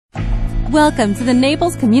Welcome to the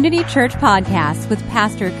Naples Community Church Podcast with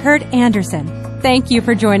Pastor Kurt Anderson. Thank you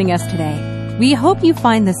for joining us today. We hope you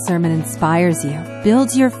find this sermon inspires you,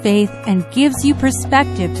 builds your faith, and gives you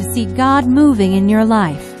perspective to see God moving in your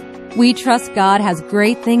life. We trust God has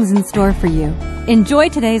great things in store for you. Enjoy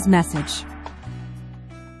today's message.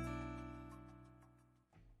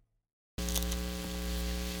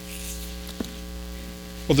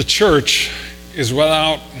 Well, the church is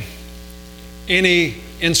without any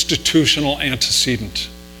institutional antecedent.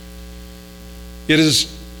 It is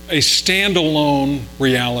a standalone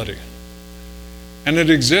reality. And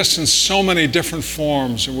it exists in so many different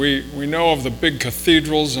forms. We know of the big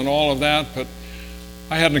cathedrals and all of that, but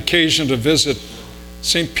I had an occasion to visit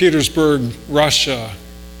St. Petersburg, Russia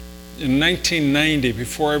in 1990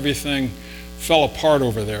 before everything fell apart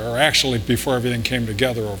over there, or actually before everything came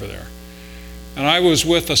together over there. And I was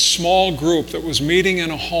with a small group that was meeting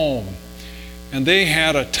in a home, and they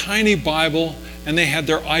had a tiny Bible and they had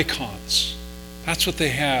their icons. That's what they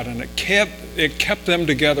had, and it kept them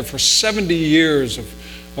together for 70 years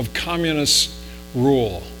of communist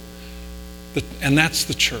rule. And that's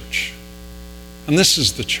the church. And this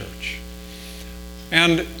is the church.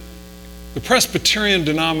 And the Presbyterian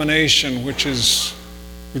denomination, which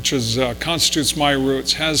constitutes my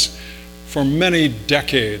roots, has for many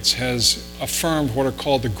decades has affirmed what are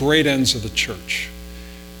called the great ends of the church.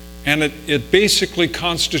 And it basically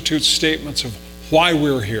constitutes statements of why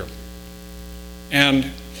we're here and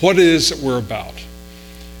what it is that we're about.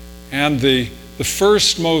 And the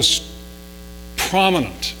first most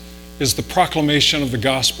prominent is the proclamation of the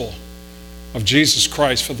gospel of Jesus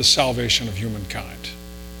Christ for the salvation of humankind.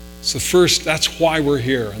 It's the first, that's why we're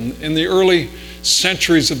here. And in the early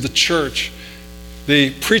centuries of the church,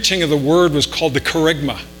 the preaching of the word was called the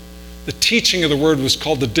kerygma. The teaching of the word was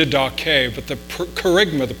called the didache, but the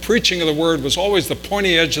kerygma, the preaching of the word, was always the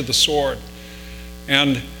pointy edge of the sword.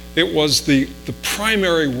 And it was the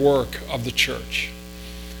primary work of the church.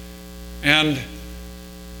 And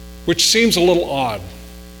which seems a little odd,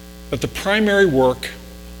 that the primary work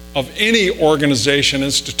of any organization,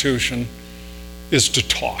 institution, is to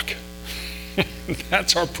talk.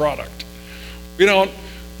 That's our product. We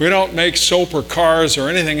don't make soap or cars or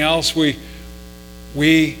anything else. We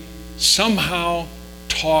somehow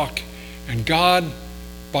talk, and God,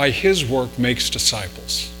 by His work, makes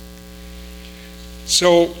disciples.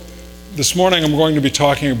 So this morning I'm going to be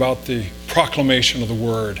talking about the proclamation of the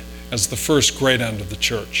word as the first great end of the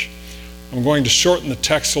church. I'm going to shorten the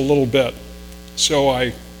text a little bit so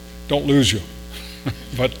I don't lose you.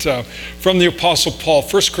 But from the Apostle Paul,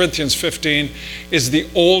 1 Corinthians 15 is the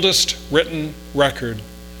oldest written record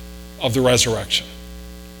of the resurrection.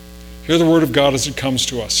 Hear the word of God as it comes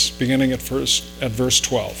to us, beginning at verse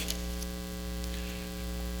 12.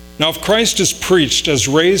 Now, if Christ is preached as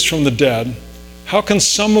raised from the dead, how can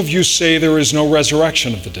some of you say there is no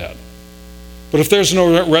resurrection of the dead? But if there's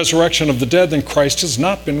no resurrection of the dead, then Christ has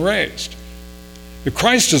not been raised. If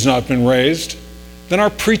Christ has not been raised, then our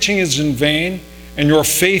preaching is in vain, and your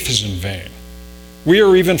faith is in vain. We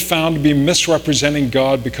are even found to be misrepresenting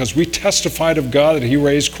God because we testified of God that He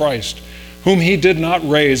raised Christ, whom He did not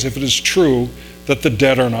raise, if it is true that the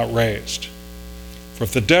dead are not raised. For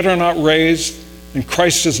if the dead are not raised, then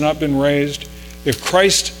Christ has not been raised. If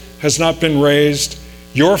Christ has not been raised,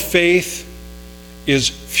 your faith is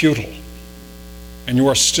futile, and you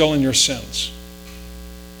are still in your sins.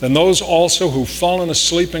 Then those also who've fallen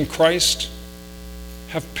asleep in Christ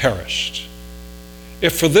have perished.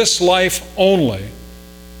 If for this life only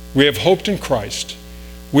we have hoped in Christ,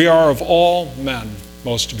 we are of all men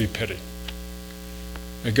most to be pitied.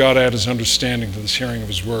 May God add His understanding to this hearing of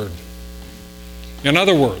His word. In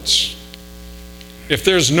other words, if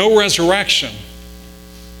there's no resurrection,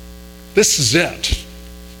 this is it.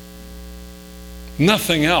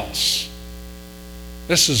 Nothing else.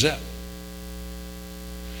 This is it.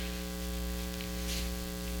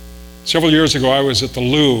 Several years ago, I was at the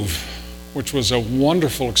Louvre, which was a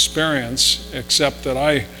wonderful experience, except that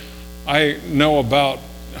I know about,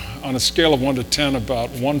 on a scale of 1 to 10,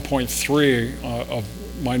 about 1.3 of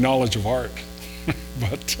my knowledge of art.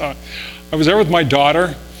 But I was there with my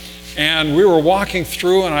daughter, and we were walking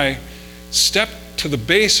through, and I stepped to the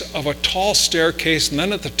base of a tall staircase, and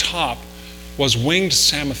then at the top was winged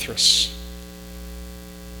Samothrace.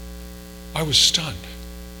 I was stunned.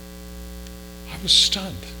 I was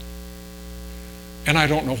stunned. And I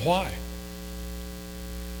don't know why.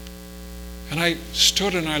 And I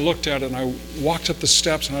stood and I looked at it, and I walked up the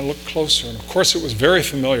steps and I looked closer, and of course it was very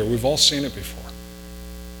familiar. We've all seen it before.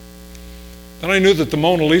 Then I knew that the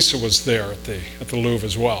Mona Lisa was there at the Louvre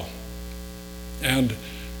as well. And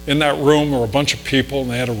in that room were a bunch of people,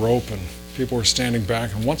 and they had a rope, and People were standing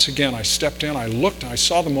back. And once again, I stepped in, I looked, I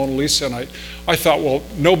saw the Mona Lisa, and I thought, well,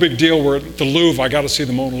 no big deal. We're at the Louvre. I got to see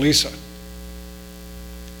the Mona Lisa.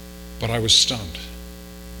 But I was stunned.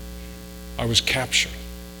 I was captured.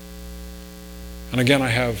 And again, I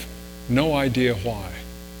have no idea why.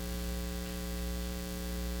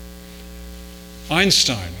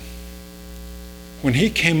 Einstein, when he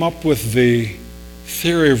came up with the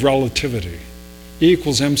theory of relativity, E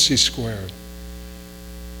equals mc squared,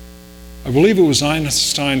 I believe it was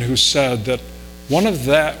Einstein who said that one of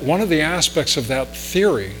the aspects of that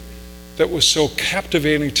theory that was so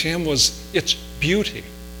captivating to him was its beauty.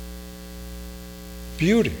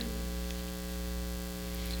 Beauty.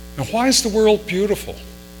 Now, why is the world beautiful?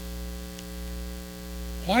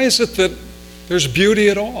 Why is it that there's beauty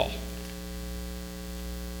at all?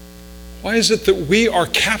 Why is it that we are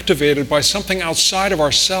captivated by something outside of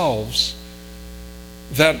ourselves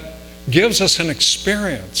that gives us an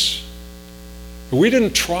experience we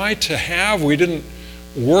didn't try to have, we didn't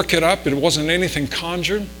work it up, it wasn't anything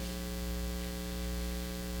conjured?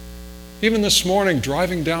 Even this morning,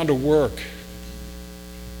 driving down to work,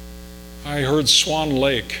 I heard Swan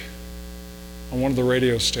Lake on one of the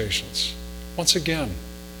radio stations. Once again,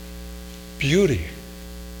 beauty.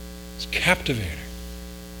 It's captivating.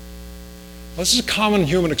 This is a common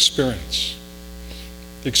human experience.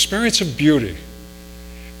 The experience of beauty.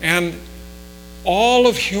 And all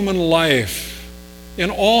of human life, in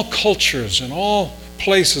all cultures, in all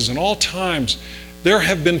places, in all times, there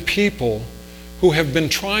have been people who have been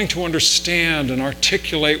trying to understand and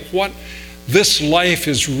articulate what this life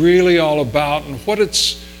is really all about and what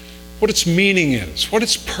its meaning is, what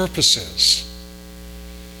its purpose is.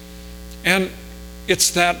 And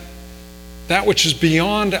it's that which is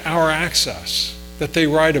beyond our access that they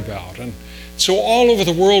write about. And so all over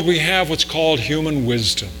the world we have what's called human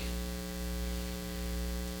wisdom.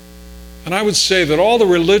 And I would say that all the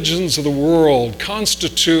religions of the world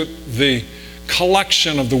constitute the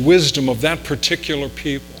collection of the wisdom of that particular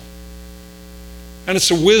people. And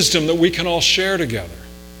it's a wisdom that we can all share together.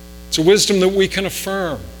 It's a wisdom that we can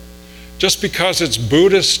affirm. Just because it's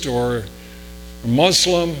Buddhist or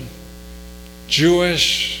Muslim,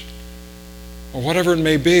 Jewish, or whatever it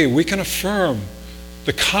may be, we can affirm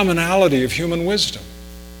the commonality of human wisdom.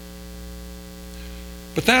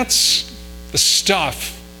 But that's the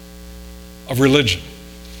stuff of religion.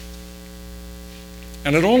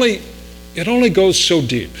 And it only goes so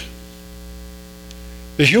deep.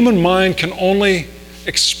 The human mind can only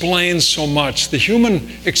explain so much. The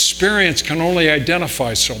human experience can only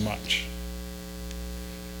identify so much.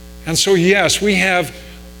 And so, yes, we have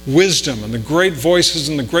wisdom, and the great voices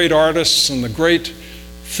and the great artists and the great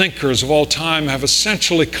thinkers of all time have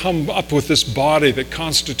essentially come up with this body that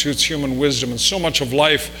constitutes human wisdom, and so much of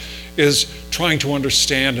life is trying to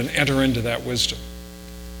understand and enter into that wisdom.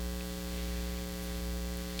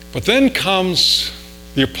 But then comes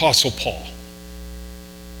the Apostle Paul.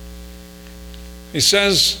 He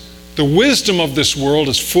says, the wisdom of this world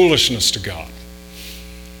is foolishness to God.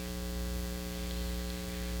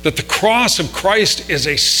 That the cross of Christ is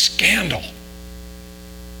a scandal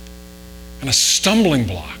and a stumbling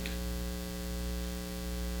block.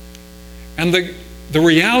 And the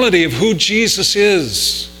reality of who Jesus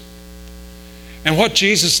is and what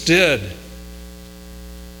Jesus did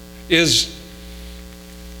is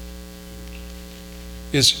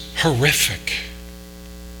horrific.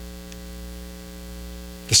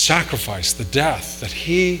 The sacrifice, the death, that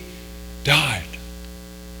He died.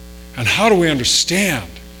 And how do we understand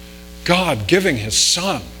God giving His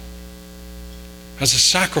Son as a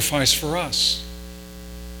sacrifice for us?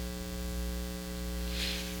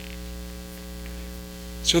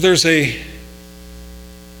 So there's a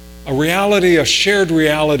reality, a shared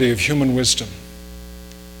reality of human wisdom.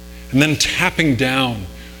 And then tapping down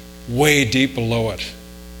way deep below it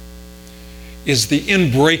is the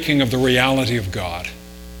inbreaking of the reality of God.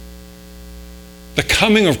 The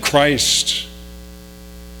coming of Christ.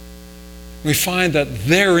 We find that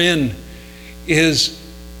therein is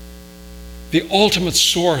the ultimate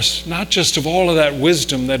source, not just of all of that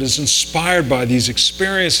wisdom that is inspired by these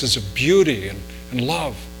experiences of beauty and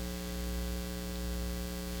love,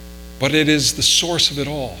 but it is the source of it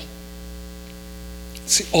all.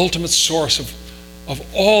 It's the ultimate source of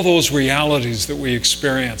all those realities that we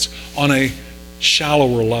experience on a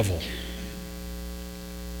shallower level.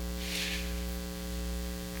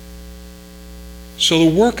 So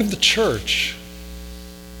the work of the church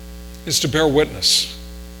is to bear witness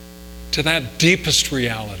to that deepest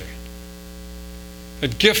reality,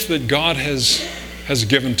 that gift that God has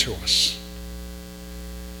given to us.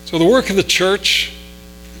 So the work of the church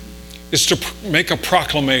is to make a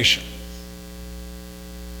proclamation.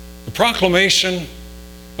 The proclamation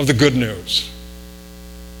of the good news.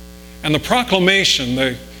 And the proclamation,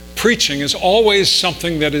 the preaching, is always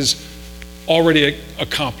something that is already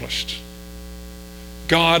accomplished.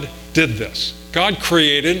 God did this. God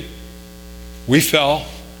created, we fell,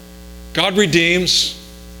 God redeems,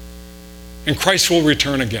 and Christ will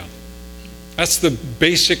return again. That's the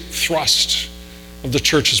basic thrust of the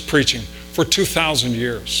church's preaching for 2,000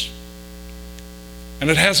 years. And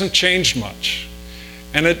it hasn't changed much.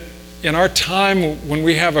 And in our time when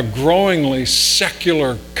we have a growingly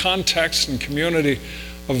secular context and community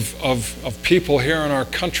of people here in our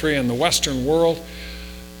country and the Western world,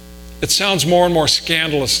 it sounds more and more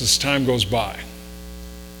scandalous as time goes by.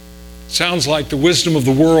 It sounds like the wisdom of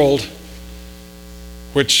the world,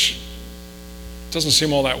 which doesn't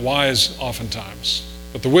seem all that wise oftentimes,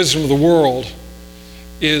 but the wisdom of the world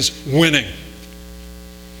is winning.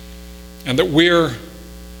 And that we're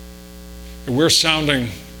sounding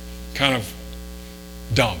kind of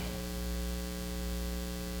dumb.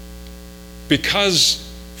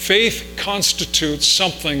 Because faith constitutes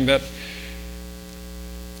something that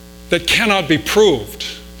cannot be proved.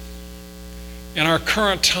 In our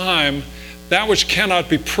current time, that which cannot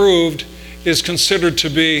be proved is considered to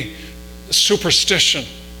be superstition.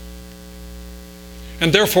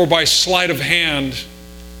 And therefore, by sleight of hand,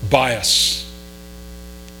 bias.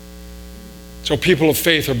 So people of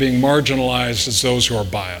faith are being marginalized as those who are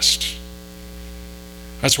biased.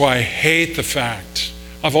 That's why I hate the fact.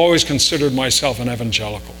 I've always considered myself an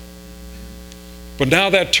evangelical. But now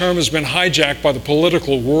that term has been hijacked by the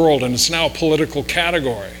political world, and it's now a political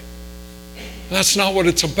category. That's not what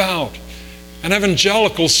it's about. An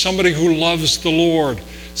evangelical is somebody who loves the Lord,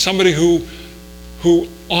 somebody who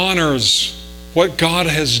honors what God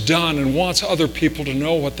has done and wants other people to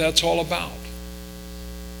know what that's all about.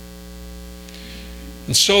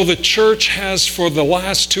 And so the church has, for the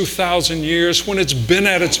last 2,000 years, when it's been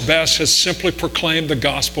at its best, has simply proclaimed the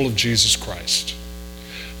gospel of Jesus Christ.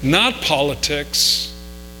 Not politics,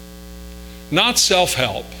 not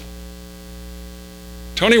self-help.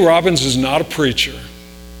 Tony Robbins is not a preacher.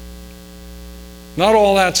 Not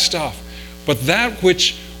all that stuff. But that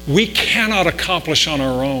which we cannot accomplish on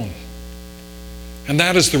our own. And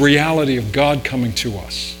that is the reality of God coming to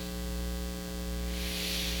us.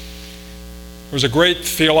 There was a great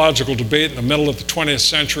theological debate in the middle of the 20th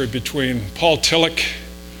century between Paul Tillich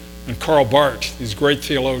and Karl Barth, these great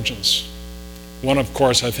theologians. One, of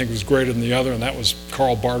course, I think was greater than the other, and that was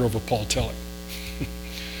Karl Barth over Paul Tillich.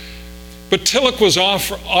 But Tillich was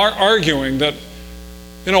arguing that,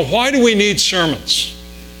 why do we need sermons?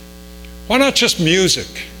 Why not just music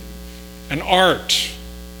and art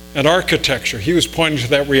and architecture? He was pointing to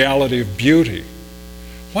that reality of beauty.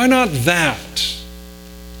 Why not that?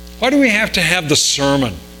 Why do we have to have the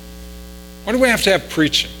sermon? Why do we have to have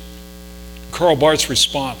preaching? Karl Barth's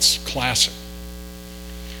response, classic.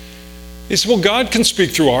 He said, well, God can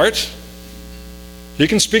speak through art. He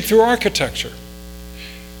can speak through architecture.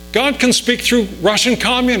 God can speak through Russian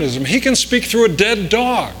communism. He can speak through a dead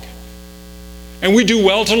dog. And we do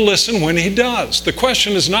well to listen when he does. The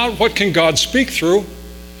question is not what can God speak through,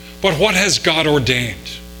 but what has God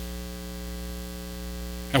ordained?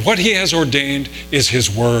 And what he has ordained is his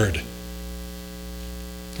word.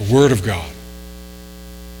 The word of God.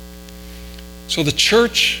 So the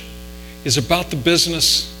church is about the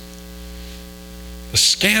business, the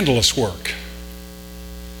scandalous work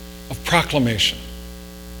of proclamation,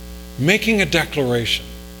 making a declaration.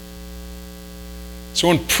 So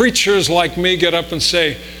when preachers like me get up and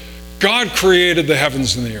say, God created the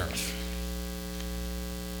heavens and the earth,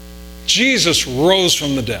 Jesus rose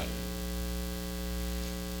from the dead,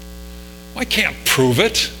 I can't prove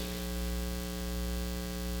it.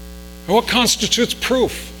 And what constitutes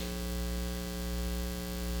proof?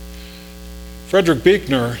 Frederick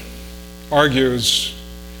Buechner argues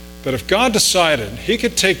that if God decided he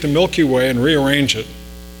could take the Milky Way and rearrange it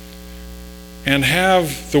and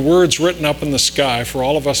have the words written up in the sky for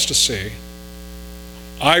all of us to see,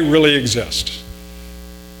 I really exist.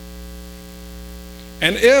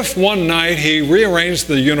 And if one night he rearranged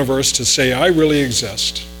the universe to say, I really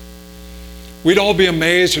exist, we'd all be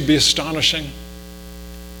amazed, it'd be astonishing.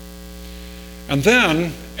 And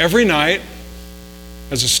then, every night,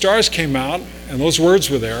 as the stars came out and those words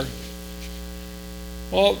were there,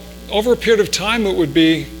 well, over a period of time it would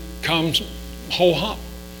become ho-hum.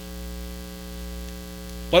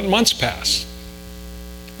 Let months pass,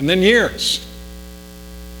 and then years.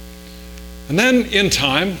 And then, in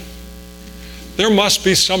time, there must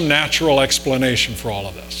be some natural explanation for all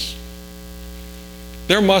of this.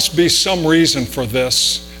 There must be some reason for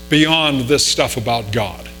this beyond this stuff about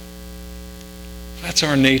God. That's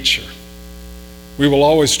our nature. We will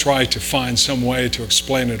always try to find some way to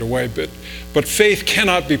explain it away, but faith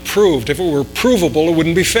cannot be proved. If it were provable, it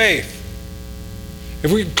wouldn't be faith.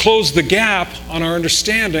 If we could close the gap on our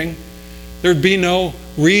understanding, there'd be no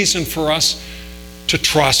reason for us to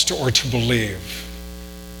trust or to believe.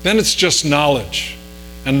 Then it's just knowledge.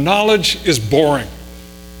 And knowledge is boring.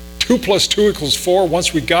 2 + 2 = 4.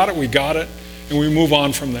 Once we got it, and we move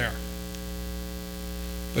on from there.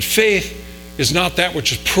 But faith is not that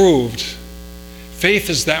which is proved. Faith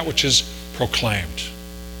is that which is proclaimed.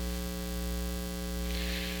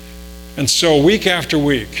 And so week after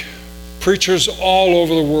week, preachers all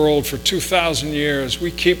over the world for 2,000 years,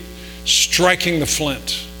 we keep striking the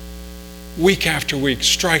flint. Week after week,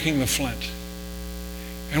 striking the flint.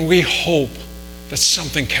 And we hope that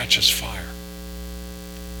something catches fire.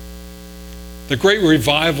 The great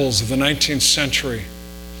revivals of the 19th century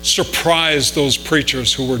surprised those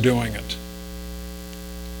preachers who were doing it.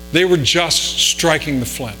 They were just striking the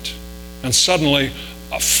flint, and suddenly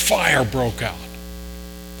a fire broke out.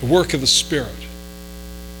 The work of the Spirit.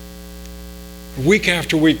 Week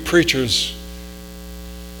after week, preachers,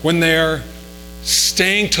 when they're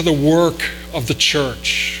staying to the work of the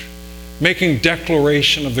church, making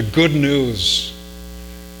declaration of the good news,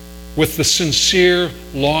 with the sincere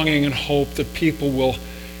longing and hope that people will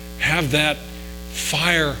have that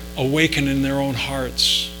fire awaken in their own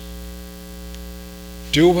hearts,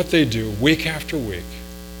 do what they do week after week,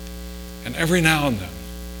 and every now and then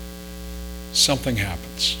something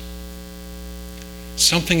happens.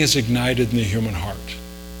 Something is ignited in the human heart.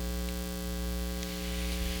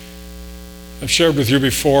 I've shared with you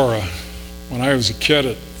before, when I was a kid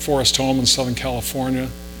at Forest Home in Southern California,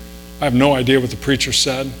 I have no idea what the preacher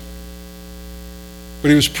said, but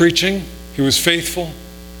he was preaching, he was faithful,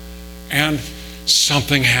 and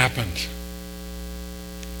something happened.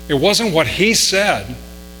 It wasn't what he said,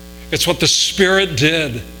 it's what the Spirit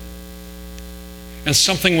did. And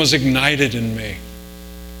something was ignited in me.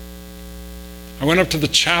 I went up to the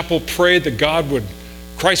chapel, prayed that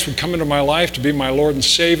Christ would come into my life to be my Lord and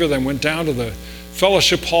Savior, then went down to the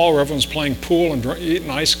fellowship hall where everyone's playing pool and eating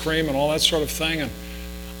ice cream and all that sort of thing,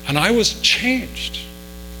 and I was changed.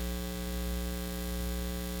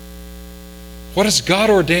 What has God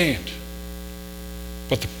ordained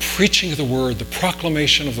but the preaching of the Word, the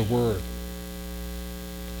proclamation of the Word?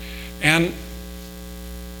 And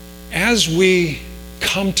as we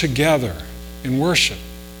come together in worship,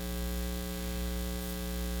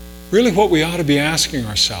 really what we ought to be asking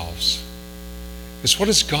ourselves is, what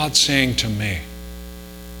is God saying to me?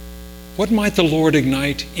 What might the Lord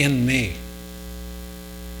ignite in me?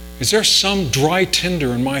 Is there some dry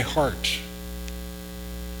tinder in my heart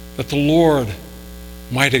that the Lord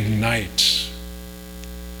might ignite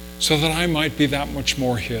so that I might be that much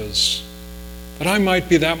more His, that I might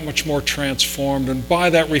be that much more transformed, and by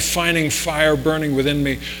that refining fire burning within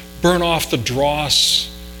me, burn off the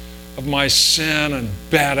dross of my sin and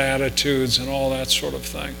bad attitudes and all that sort of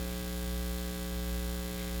thing,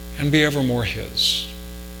 and be ever more His.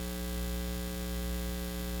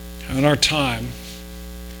 And in our time,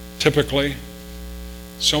 typically,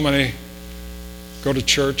 so many go to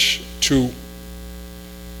church to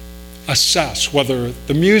assess whether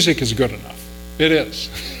the music is good enough. It is.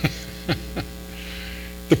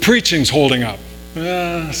 The preaching's holding up.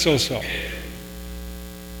 So-so.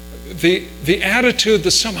 The attitude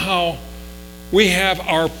that somehow we have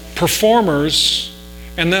our performers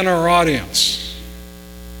and then our audience.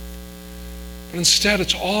 But instead,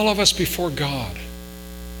 it's all of us before God.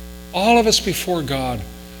 All of us before God,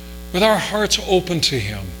 with our hearts open to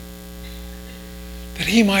Him, that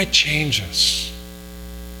He might change us,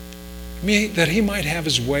 that He might have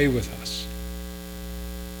His way with us.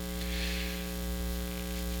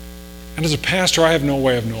 And as a pastor, I have no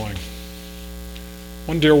way of knowing.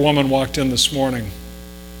 One dear woman walked in this morning,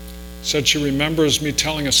 said she remembers me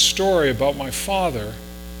telling a story about my father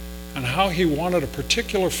and how he wanted a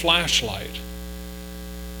particular flashlight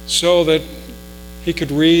so that he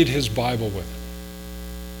could read his Bible with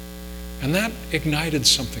it. And that ignited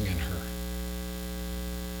something in her.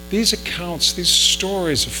 These accounts, these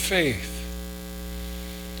stories of faith.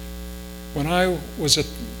 When I was at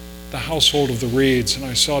the household of the Reeds and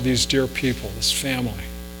I saw these dear people, this family,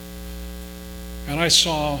 and I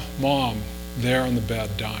saw Mom there on the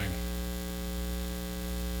bed dying,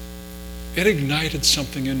 it ignited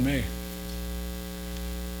something in me.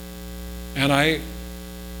 And I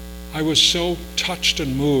was so touched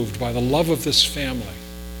and moved by the love of this family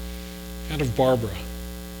and of Barbara.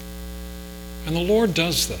 And the Lord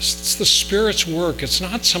does this. It's the Spirit's work. It's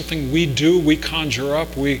not something we do, we conjure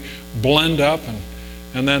up, we blend up,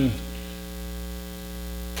 and then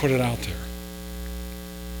put it out there.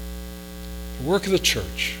 The work of the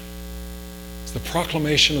church is the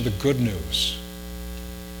proclamation of the good news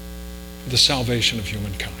for the salvation of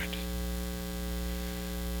humankind.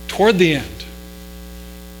 Toward the end,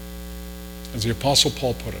 as the Apostle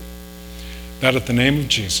Paul put it, that at the name of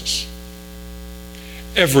Jesus,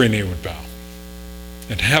 every knee would bow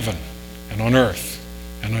in heaven and on earth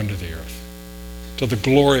and under the earth, to the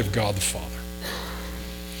glory of God the Father.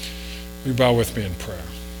 Will you bow with me in prayer?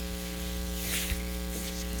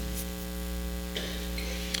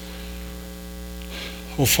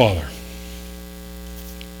 Oh, Father,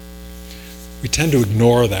 we tend to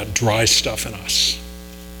ignore that dry stuff in us,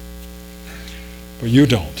 but you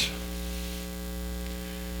don't.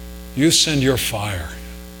 You send your fire,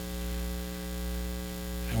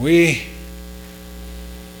 and we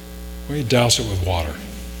douse it with water.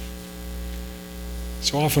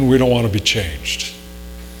 So often we don't want to be changed,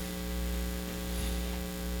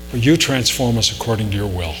 but you transform us according to your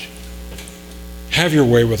will. Have your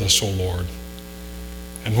way with us, O Lord.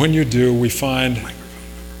 And when you do, we find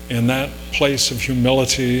in that place of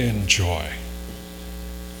humility and joy,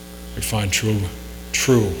 we find true,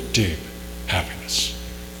 deep happiness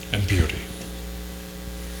and beauty.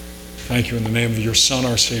 Thank you in the name of your Son,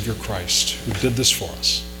 our Savior Christ, who did this for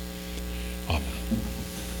us. Amen.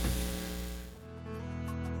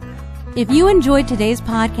 If you enjoyed today's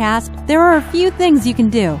podcast, there are a few things you can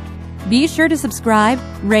do. Be sure to subscribe,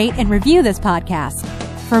 rate, and review this podcast.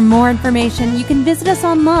 For more information, you can visit us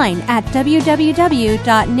online at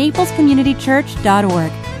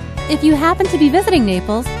www.naplescommunitychurch.org. If you happen to be visiting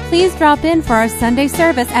Naples, please drop in for our Sunday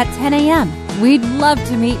service at 10 a.m. We'd love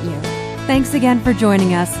to meet you. Thanks again for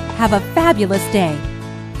joining us. Have a fabulous day.